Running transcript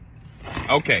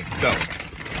Okay, so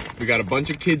we got a bunch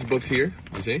of kids' books here,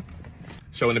 you see?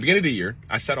 So in the beginning of the year,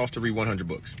 I set off to read 100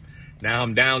 books. Now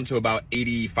I'm down to about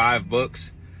 85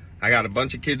 books. I got a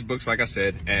bunch of kids' books, like I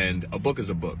said, and a book is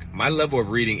a book. My level of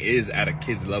reading is at a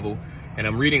kid's level, and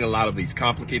I'm reading a lot of these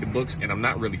complicated books, and I'm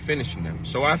not really finishing them.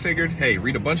 So I figured, hey,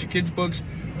 read a bunch of kids' books.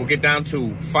 We'll get down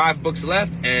to 5 books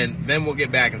left, and then we'll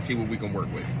get back and see what we can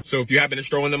work with. So if you happen to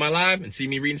stroll into my live and see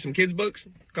me reading some kids' books,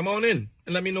 come on in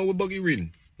and let me know what book you're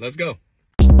reading. Let's go.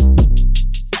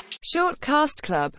 Short Cast Club.